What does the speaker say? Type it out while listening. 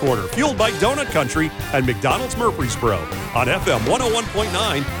Quarter, fueled by Donut Country and McDonald's Murfreesboro on FM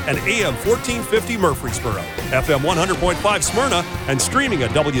 101.9 and AM 1450 Murfreesboro, FM 100.5 Smyrna, and streaming at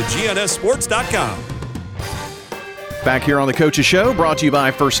WGNSSports.com. Back here on the Coach's Show, brought to you by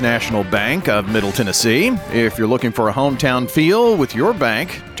First National Bank of Middle Tennessee. If you're looking for a hometown feel with your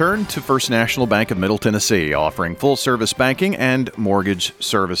bank, turn to First National Bank of Middle Tennessee, offering full-service banking and mortgage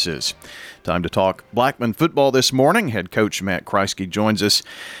services. Time to talk Blackman football this morning. Head coach Matt Kriesky joins us,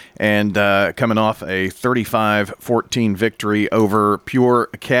 and coming off a 35-14 victory over Pure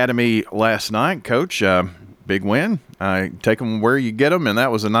Academy last night. Coach, big win. Take them where you get them, and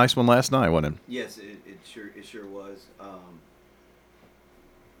that was a nice one last night, wasn't it? Yes, it sure was.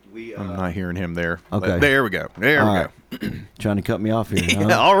 I'm not hearing him there. Okay. There we go. There we go. Trying to cut me off here.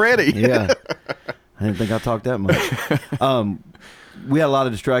 Yeah, already. Yeah. I didn't think I talked that much. We had a lot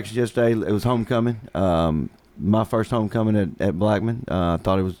of distractions yesterday. It was homecoming. My first homecoming at Blackman. I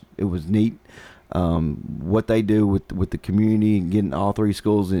thought it was neat. What they do with the community and getting all three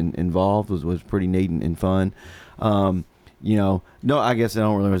schools involved was pretty neat and fun. No, I guess I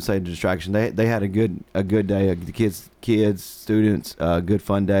don't really want to say distraction. They had a good day. The kids, students, good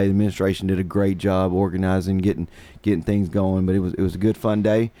fun day. The administration did a great job organizing, getting things going. But it was a good fun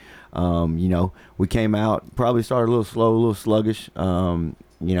day. We came out, probably started a little slow, a little sluggish.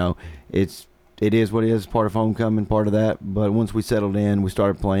 It is what it is, part of homecoming, part of that. But once we settled in, we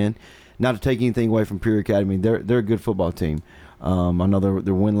started playing. Not to take anything away from Pure Academy, they're a good football team. I know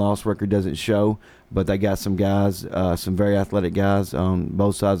their win-loss record doesn't show, but they got some guys, some very athletic guys on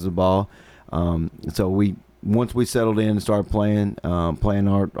both sides of the ball. So once we settled in and started playing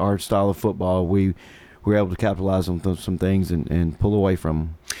our style of football, we were able to capitalize on some things and pull away from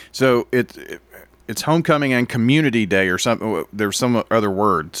them. So it's homecoming and community day or something. There's some other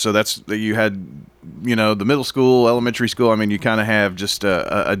word. So you had, the middle school, elementary school. I mean, you kind of have just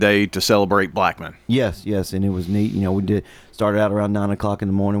a day to celebrate Blackman. Yes, and it was neat. We started out around 9:00 in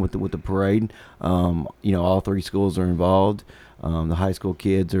the morning with the parade. All three schools are involved. The high school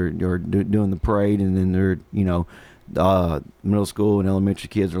kids are doing the parade, and then they're middle school and elementary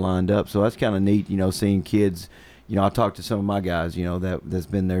kids are lined up. So that's kind of neat. Seeing kids. I talked to some of my guys. That's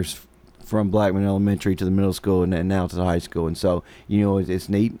been there from Blackman Elementary to the middle school and now to the high school. And so, it's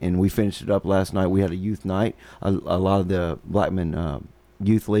neat. And we finished it up last night. We had a youth night. A lot of the Blackman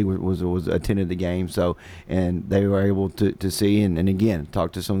Youth League was attended the game. So, and they were able to see and again,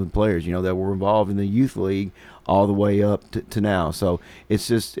 talk to some of the players, that were involved in the Youth League all the way up to now. So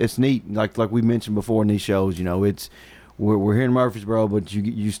it's neat. Like we mentioned before in these shows, we're here in Murfreesboro, but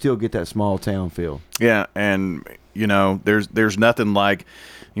you still get that small town feel. Yeah. And, there's nothing like,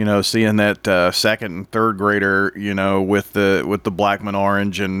 seeing that second and third grader, with the Blackman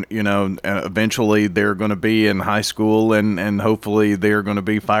orange, and eventually they're going to be in high school, and hopefully they're going to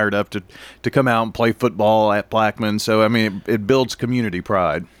be fired up to come out and play football at Blackman. So I mean, it builds community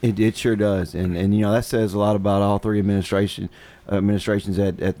pride. It sure does, and that says a lot about all three administrations at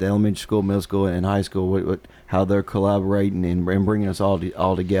the elementary school, middle school, and high school. How they're collaborating and bringing us all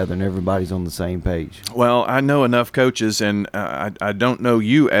together, and everybody's on the same page. Well, I know enough coaches, and I don't know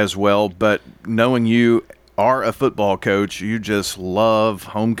you as well, but knowing you are a football coach, you just love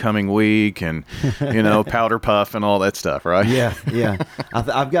homecoming week and, powder puff and all that stuff, right? Yeah.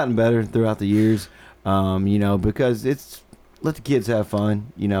 I've gotten better throughout the years, because it's let the kids have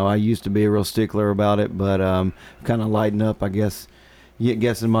fun. I used to be a real stickler about it, but kind of lighten up, I guess. I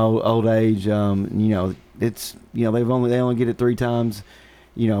guess in my old age, it's they only get it 3 times,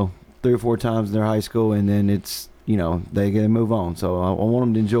 3 or 4 times in their high school, and then it's they move on. So I want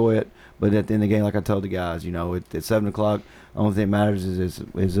them to enjoy it, but at the end of the game, like I told the guys, at 7:00, the only thing that matters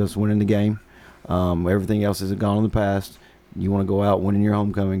is us winning the game. Everything else has gone in the past. You want to go out winning your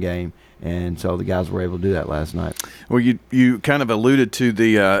homecoming game, and so the guys were able to do that last night. Well, you kind of alluded to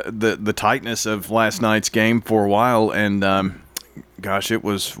the tightness of last night's game for a while, and. Gosh, it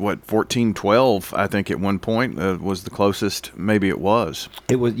was, 14-12, I think, at one point was the closest maybe it was.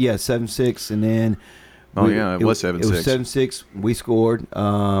 It was, 7-6, and then... it was 7-6. It was 7-6. We scored.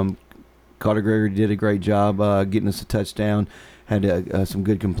 Carter Gregory did a great job getting us a touchdown. Had some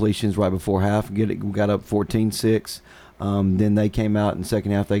good completions right before half. We got up 14-6. Then they came out in the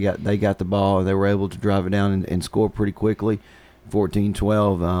second half. They got the ball, and they were able to drive it down and score pretty quickly,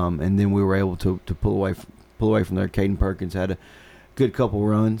 14-12. And then we were able to pull away from there. Caden Perkins had a good couple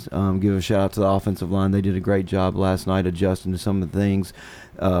runs. Give a shout out to the offensive line. They did a great job last night adjusting to some of the things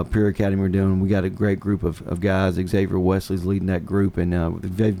Pure Academy are doing. We got a great group of guys. Xavier Wesley's leading that group, and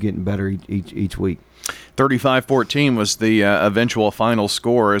they're getting better each week. 35-14 was the eventual final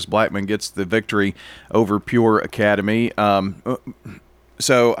score as Blackman gets the victory over Pure Academy.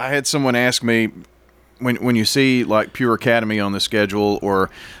 So I had someone ask me, when you see like Pure Academy on the schedule, or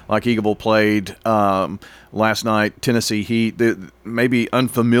like Eagleville played last night, Tennessee Heat, maybe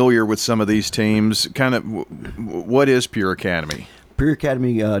unfamiliar with some of these teams, kind of what is Pure Academy? Pure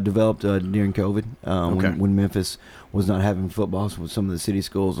Academy developed during COVID Okay. when Memphis was not having football. So with some of the city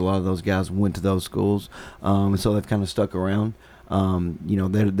schools, a lot of those guys went to those schools, and so they've kind of stuck around. They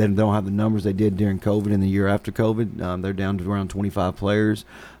don't have the numbers they did during COVID and the year after COVID. They're down to around 25 players.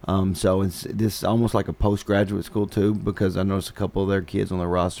 So it's this almost like a postgraduate school too, because I noticed a couple of their kids on their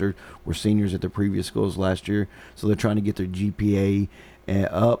roster were seniors at their previous schools last year. So they're trying to get their GPA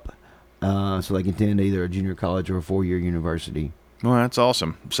up so they can attend either a junior college or a 4-year university. Well, that's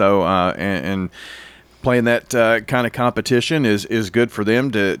awesome. So and playing that kind of competition is good for them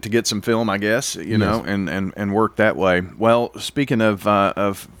to get some film, I guess, you know, and work that way. Well, speaking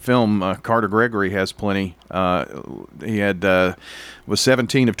of film, Carter Gregory has plenty. He had was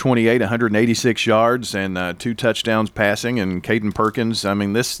 17 of 28, 186 yards, and 2 touchdowns passing. And Caden Perkins, I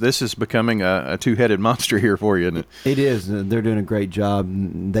mean, this is becoming a two-headed monster here for you, isn't it? It is. They're doing a great job.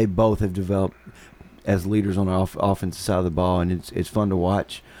 They both have developed as leaders on the offensive side of the ball, and it's fun to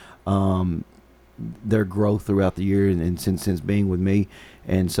watch. Their growth throughout the year and since being with me.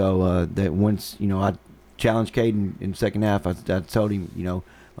 And so that once, I challenged Caden in the second half, I told him,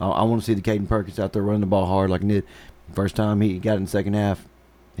 I want to see the Caden Perkins out there running the ball hard like he did. First time he got it in the second half,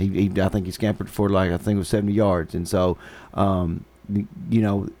 I think he scampered for I think it was 70 yards. And so,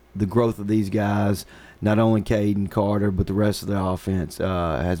 the growth of these guys, not only Caden, Carter, but the rest of the offense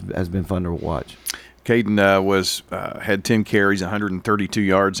has been fun to watch. Caden had 10 carries, 132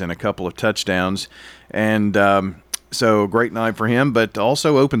 yards, and a couple of touchdowns, and so great night for him. But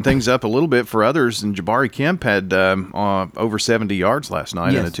also opened things up a little bit for others. And Jabari Kemp had over 70 yards last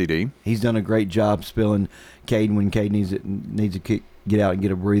night in a TD. He's done a great job spilling Caden when Caden needs to get out and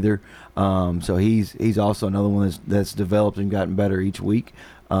get a breather. So he's also another one that's developed and gotten better each week.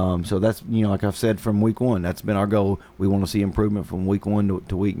 So that's like I've said from week 1, that's been our goal. We want to see improvement from week 1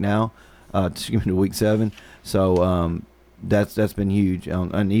 to week now. To week 7, so that's been huge,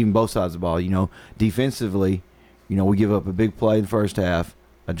 and even both sides of the ball. Defensively, we give up a big play in the first half,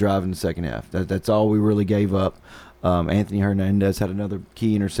 a drive in the second half. That's all we really gave up. Anthony Hernandez had another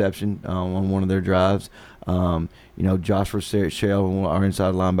key interception on one of their drives. Josh Rochelle, our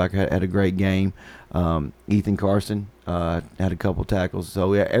inside linebacker, had a great game. Ethan Carson had a couple tackles.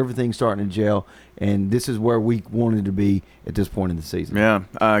 So everything's starting to gel, and this is where we wanted to be at this point in the season. Yeah,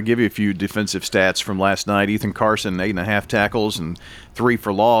 I'll give you a few defensive stats from last night. Ethan Carson, 8.5 tackles and 3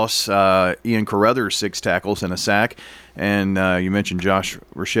 for loss. Ian Carruthers, 6 tackles and a sack. And you mentioned Josh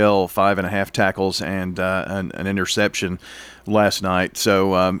Rochelle, 5.5 tackles and an interception last night.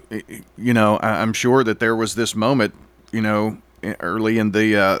 So, I'm sure that there was this moment, early in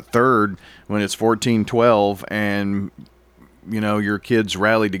the third when it's 14-12 and, your kids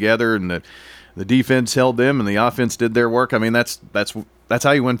rallied together and the defense held them and the offense did their work. I mean, that's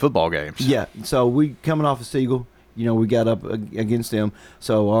how you win football games. Yeah, so we coming off a Siegel. We got up against them.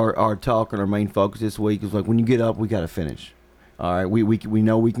 So our talk and our main focus this week is like, when you get up, we got to finish. All right, we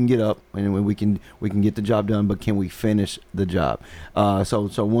know we can get up and we can get the job done, but can we finish the job?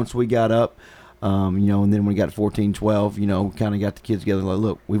 So once we got up, and then we got 14-12, kind of got the kids together like,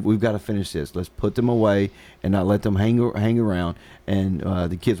 look, we've got to finish this. Let's put them away and not let them hang around. And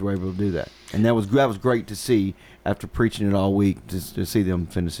the kids were able to do that, and that was great to see after preaching it all week to see them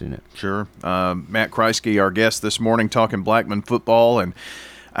finishing it. Sure. Matt Kriesky, our guest this morning, talking Blackman football, and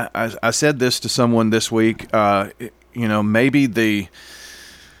I said this to someone this week. Maybe the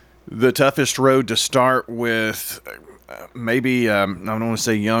toughest road to start with. Maybe I don't want to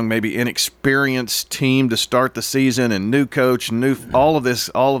say young, maybe inexperienced team to start the season, and new coach, all of this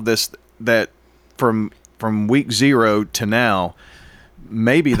that from week 0 to now,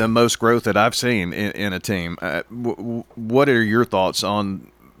 maybe the most growth that I've seen in a team. What are your thoughts on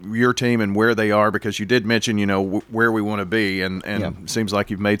your team and where they are? Because you did mention, where we want to be, and it seems like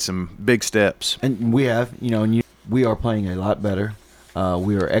you've made some big steps. And we have, we are playing a lot better.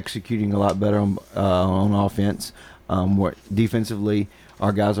 We are executing a lot better on offense. Defensively,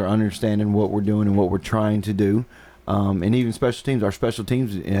 our guys are understanding what we're doing and what we're trying to do. And even special teams, our special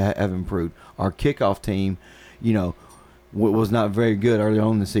teams have improved. Our kickoff team, was not very good early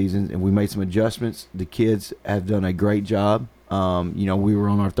on in the season, and we made some adjustments. The kids have done a great job. We were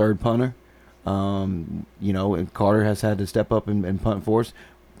on our third punter, and Carter has had to step up and punt for us.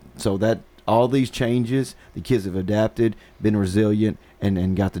 So that all these changes, the kids have adapted, been resilient,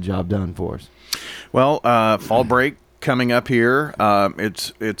 and got the job done for us. Well, fall break coming up here.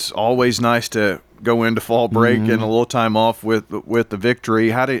 It's always nice to go into fall break and a little time off with the victory.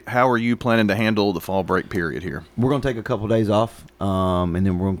 How are you planning to handle the fall break period here? We're going to take a couple of days off, and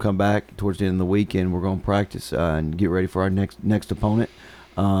then we're going to come back towards the end of the weekend. We're going to practice and get ready for our next opponent.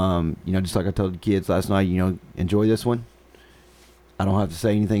 Just like I told the kids last night, enjoy this one. I don't have to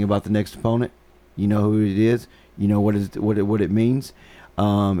say anything about the next opponent. You know who it is. You know what it means.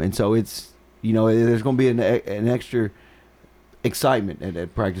 And so it's, there's going to be an extra excitement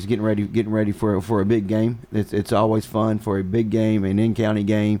at practice, getting ready for a big game. It's always fun for a big game, an in-county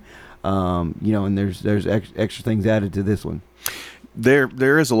game, and there's extra things added to this one.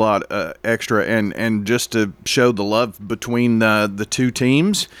 There is a lot extra, and just to show the love between the two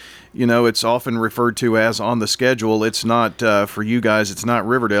teams, it's often referred to as on the schedule. It's not for you guys. It's not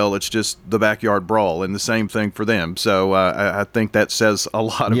Riverdale. It's just the backyard brawl, and the same thing for them. So I think that says a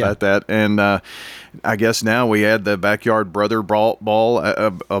lot about that. And I guess now we add the backyard brother ball,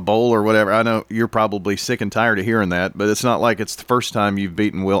 a bowl or whatever. I know you're probably sick and tired of hearing that, but it's not like it's the first time you've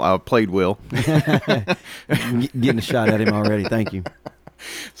beaten Will. I've played Will. Getting a shot at him already. Thank you.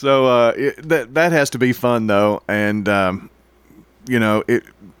 So that has to be fun though, and it.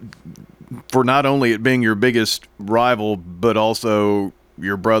 For not only it being your biggest rival, but also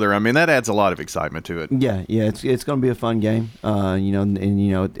your brother. I mean, that adds a lot of excitement to it. Yeah, it's going to be a fun game. At the end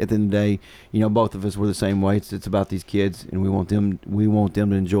of the day, both of us were the same way. It's about these kids, and we want them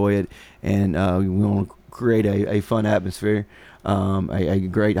to enjoy it, and we want to create a fun atmosphere, a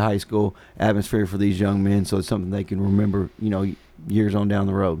great high school atmosphere for these young men, so it's something they can remember, years on down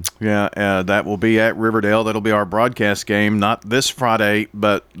the road. Yeah, that will be at Riverdale. That'll be our broadcast game, not this Friday,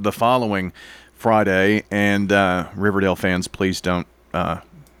 but the following Friday. And Riverdale fans, please don't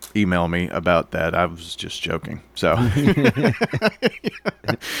email me about that. I was just joking. So,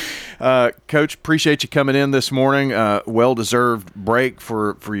 Coach, appreciate you coming in this morning. Well-deserved break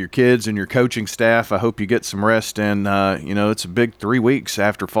for your kids and your coaching staff. I hope you get some rest. And, it's a big 3 weeks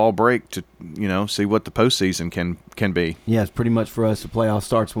after fall break to, see what the postseason can be. Yeah, it's pretty much for us. The playoff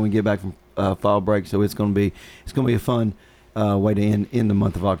starts when we get back from fall break. So it's going to be a fun way to end the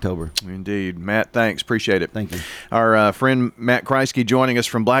month of October. Indeed. Matt, thanks. Appreciate it. Thank you. Our friend Matt Kriesky joining us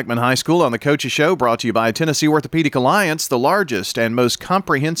from Blackman High School on the Coach's Show, brought to you by Tennessee Orthopedic Alliance, the largest and most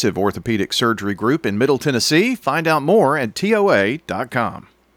comprehensive orthopedic surgery group in Middle Tennessee. Find out more at TOA.com.